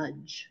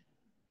sludge?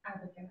 I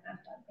was gonna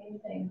ask that same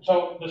thing.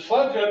 So the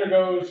sludge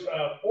undergoes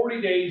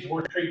 40 days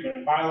worth of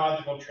treatment,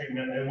 biological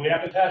treatment, and we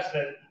have to test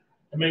it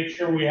to make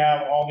sure we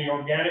have all the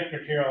organic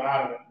material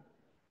out of it.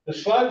 The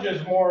sludge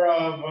is more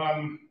of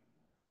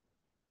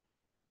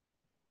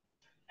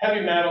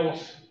heavy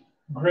metals,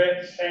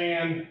 grit,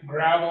 sand,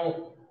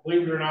 gravel.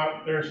 Believe it or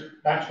not,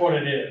 that's what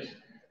it is.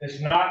 It's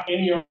not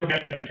any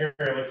organic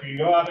material. If you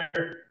go out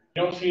there,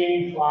 you don't see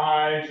any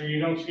flies, or you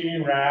don't see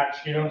any rats,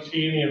 you don't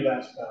see any of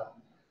that stuff,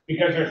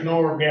 because there's no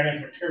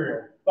organic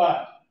material.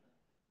 But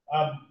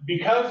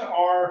because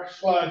our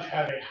sludge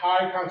has a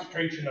high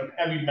concentration of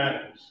heavy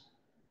metals,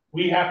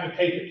 we have to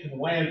take it to the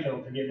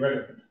landfill to get rid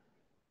of it.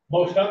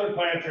 Most other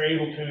plants are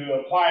able to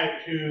apply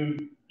it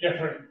to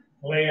different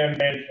land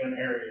management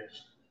areas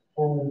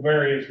for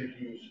various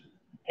issues,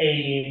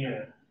 haying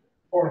or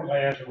corn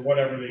plants or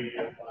whatever they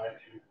apply it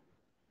to.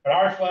 But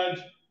our sludge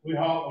we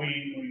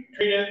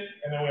treat it,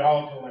 and then we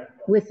haul it to the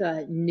landfill. With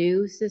a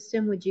new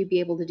system, would you be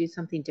able to do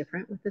something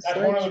different with the That's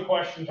one of sludge? the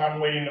questions I'm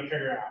waiting to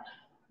figure out.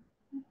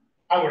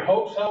 I would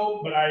hope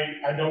so, but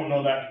I don't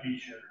know that to be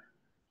sure.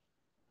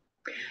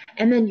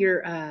 And then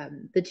your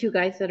the two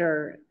guys that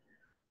are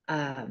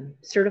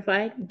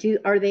certified,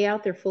 are they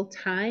out there full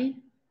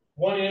time?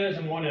 One is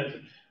and one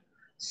isn't.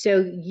 So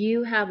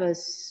you have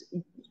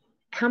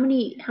how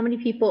many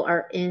people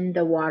are in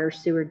the water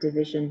sewer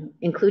division,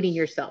 including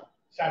yourself?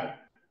 7.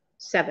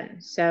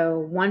 7. So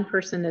one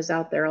person is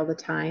out there all the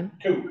time.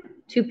 2.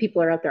 2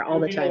 people are out there all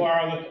the time. 2 people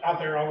are out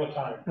there all the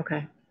time.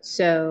 Okay.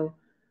 So,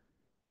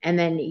 and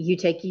then you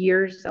take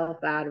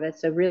yourself out of it.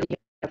 So really, you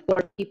have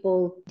 4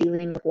 people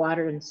dealing with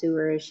water and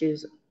sewer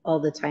issues all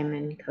the time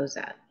in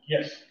Cozad.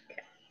 Yes.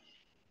 Okay.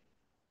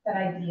 Is that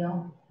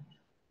ideal?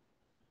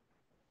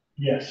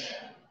 Yes.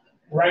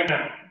 Right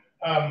now.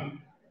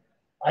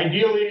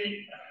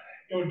 Ideally,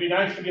 it would be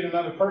nice to get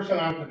another person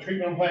out of the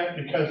treatment plant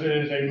because it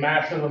is a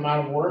massive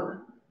amount of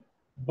work,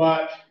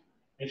 but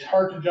it's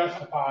hard to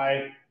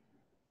justify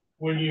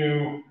when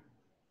you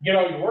get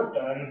all your work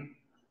done,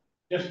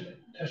 just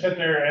to sit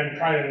there and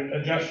try to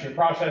adjust your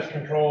process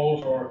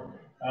controls or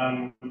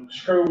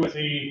screw with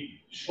the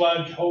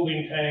sludge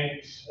holding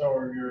tanks,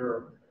 or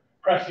you're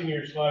pressing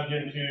your sludge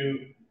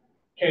into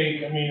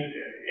cake. I mean,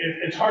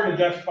 it's hard to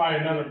justify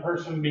another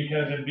person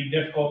because it'd be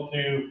difficult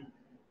to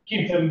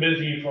keep them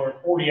busy for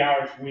 40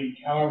 hours a week.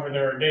 However,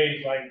 there are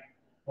days like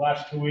the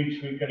last 2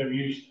 weeks we could have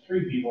used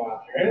 3 people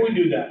out there, and we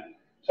do that.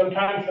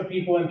 Sometimes the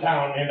people in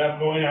town end up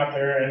going out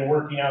there and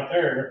working out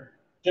there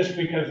just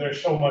because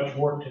there's so much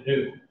work to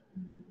do.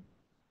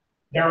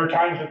 There are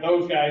times that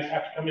those guys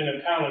have to come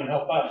into town and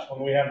help us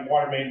when we have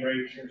water main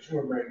breaks or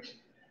sewer breaks,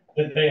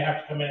 that they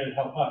have to come in and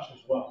help us as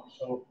well.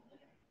 So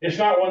it's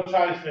not one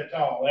size fits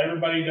all.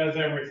 Everybody does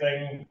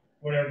everything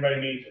when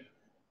everybody needs it.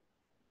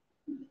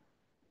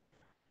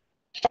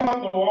 Some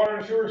of the water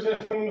and sewer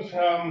systems,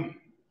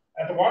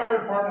 at the water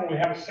department, we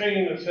have a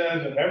saying that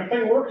says, if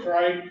everything works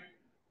right,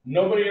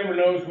 nobody ever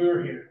knows we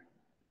were here.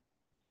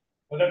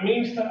 What that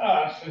means to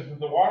us is that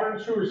the water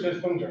and sewer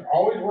systems are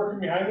always working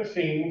behind the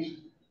scenes,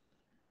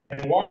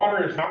 and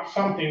water is not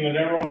something that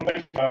everyone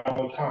thinks about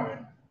all the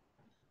time.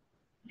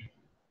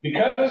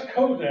 Because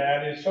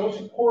Cozad is so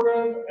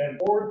supportive and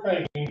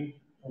forward-thinking,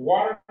 the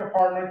water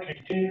department can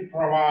continue to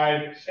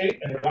provide safe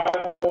and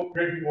reliable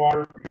drinking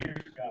water for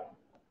years to come.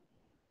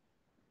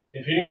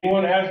 If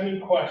anyone has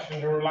any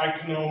questions or would like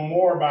to know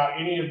more about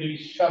any of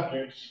these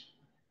subjects,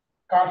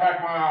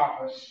 contact my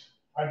office.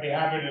 I'd be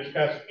happy to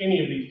discuss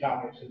any of these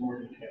topics in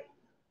more detail.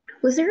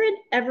 Was there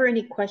ever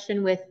any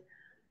question with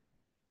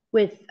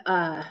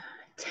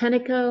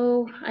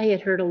Tenneco? I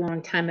had heard a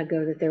long time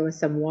ago that there was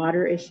some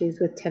water issues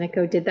with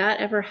Tenneco. Did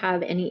that ever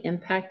have any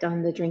impact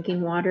on the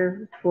drinking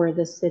water for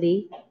the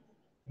city?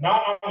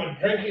 Not on the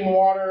drinking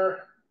water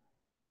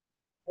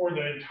for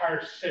the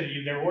entire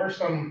city. There were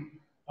some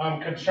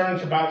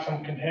concerns about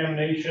some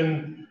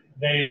contamination.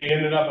 They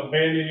ended up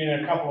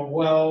abandoning a couple of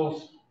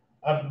wells,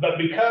 but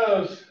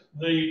because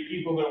the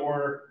people that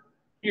were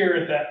here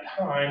at that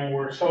time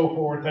were so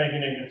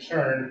forward-thinking and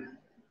concerned,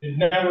 it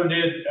never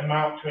did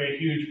amount to a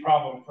huge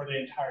problem for the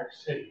entire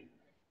city.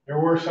 There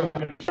were some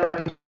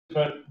concerns,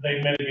 but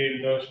they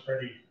mitigated those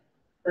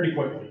pretty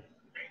quickly.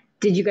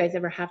 Did you guys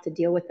ever have to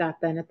deal with that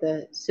then at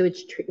the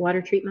sewage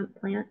water treatment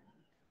plant?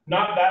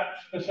 Not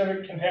that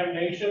specific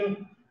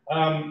contamination.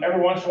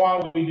 Every once in a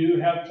while, we do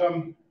have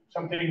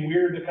something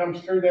weird that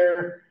comes through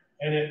there,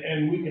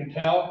 and we can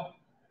tell.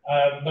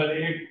 But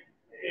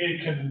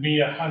it could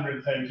be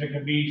 100 things. It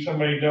could be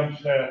somebody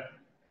dumps a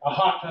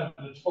hot tub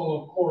that's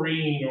full of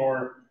chlorine,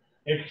 or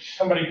if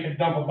somebody could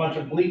dump a bunch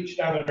of bleach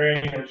down the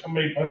drain, or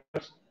somebody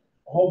puts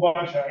a whole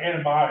bunch of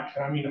antibiotics.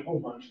 And I mean a whole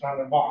bunch, not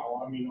a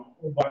bottle. I mean a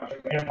whole bunch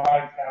of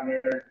antibiotics down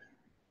there.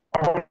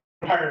 Our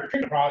entire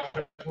treatment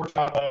process works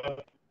out of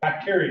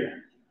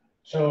bacteria.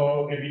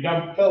 So if you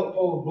fill it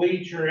full of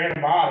bleach or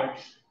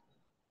antibiotics,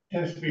 it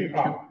tends to be a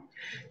problem.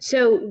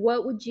 So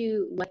what would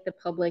you like the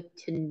public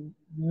to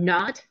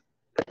not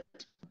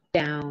put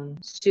down?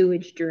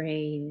 Sewage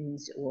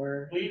drains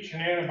or bleach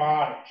and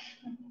antibiotics?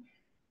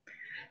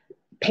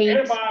 Paint.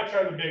 Antibiotics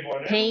are the big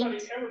one.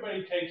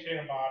 Everybody takes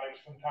antibiotics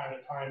from time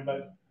to time,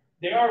 but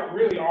they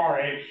really are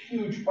a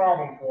huge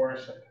problem for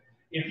us.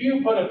 If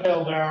you put a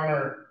pill down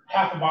or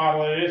half a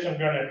bottle, it isn't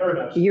going to hurt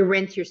us. You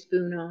rinse your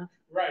spoon off.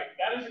 Right,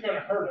 that isn't going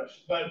to hurt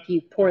us. But if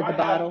you pour the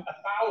bottle,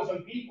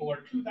 1,000 people or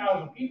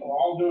 2,000 people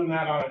all doing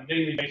that on a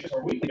daily basis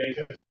or weekly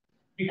basis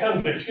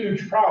becomes a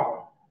huge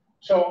problem.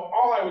 So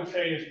all I would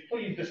say is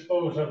please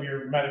dispose of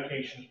your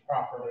medications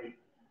properly.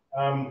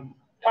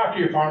 Talk to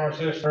your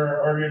pharmacist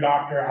or your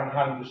doctor on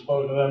how to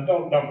dispose of them.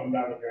 Don't dump them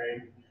down the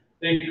drain.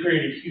 They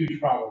create a huge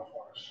problem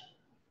for us.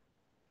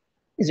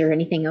 Is there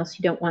anything else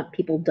you don't want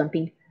people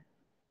dumping?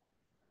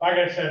 Like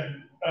I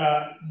said,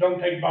 don't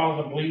take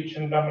bottles of bleach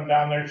and dump it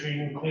down there so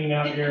you can clean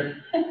out your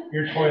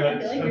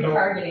toilets. I feel like you're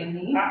targeting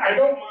me. I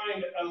don't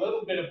mind a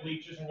little bit of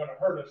bleach isn't going to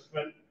hurt us,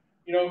 but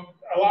you know,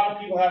 a lot of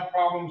people have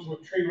problems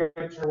with tree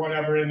roots or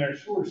whatever in their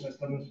sewer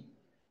systems.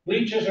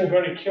 bleach isn't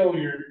gonna kill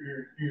your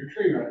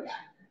tree roots.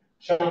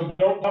 So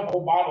don't dump a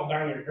whole bottle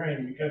down your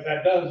drain, because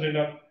that does end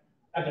up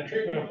at the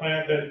treatment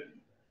plant, that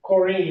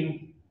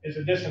chlorine is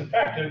a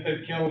disinfectant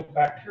that kills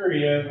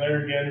bacteria, and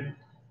there again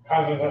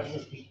causes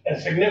us a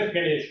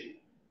significant issue.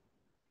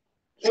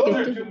 So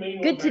those are two main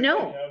ones. Good to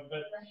know.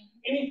 But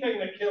anything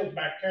that kills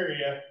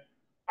bacteria,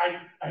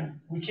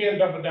 we can't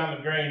dump it down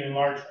the drain in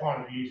large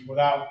quantities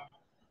without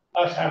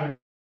us having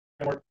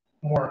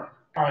more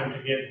time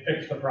to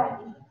fix the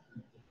problem.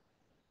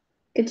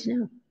 Good to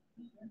know.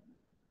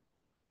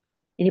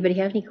 Anybody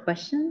have any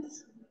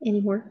questions?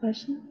 Any more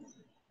questions?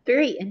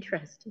 Very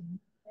interesting.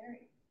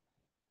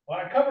 Well,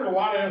 I covered a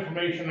lot of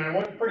information. I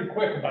went pretty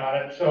quick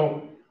about it.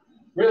 So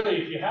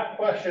really, if you have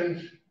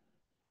questions,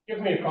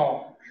 give me a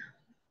call.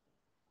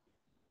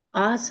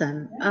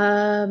 Awesome.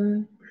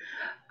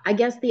 I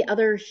guess the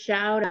other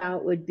shout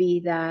out would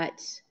be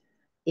that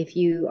if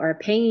you are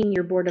paying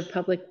your Board of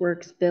Public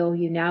Works bill,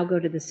 you now go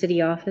to the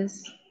city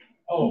office.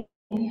 Oh,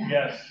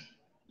 yes,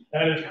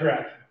 that is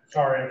correct.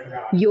 Sorry, I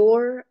forgot.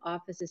 Your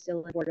office is still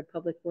in the Board of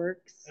Public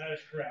Works. That is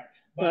correct.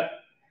 But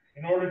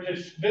in order to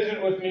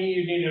visit with me,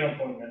 you need an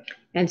appointment.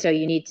 And so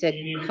you need to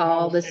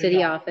call the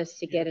city office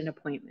to get an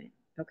appointment.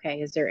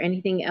 Okay. Is there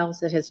anything else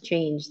that has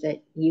changed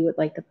that you would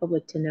like the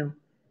public to know?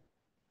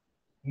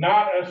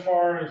 Not as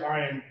far as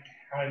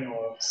I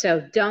know of.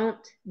 So don't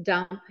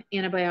dump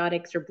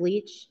antibiotics or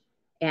bleach.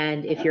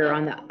 And if you're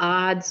on the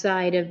odd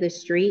side of the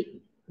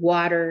street,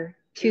 water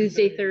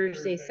Tuesday,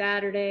 Thursday,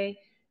 Saturday.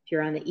 If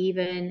you're on the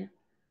even,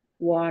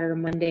 water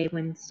Monday,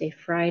 Wednesday,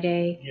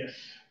 Friday. Yes.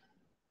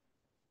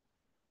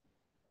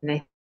 And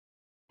I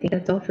think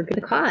that's all for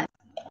good cause.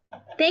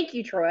 Thank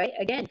you, Troy,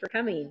 again for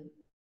coming.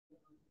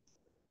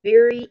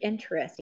 Very interesting.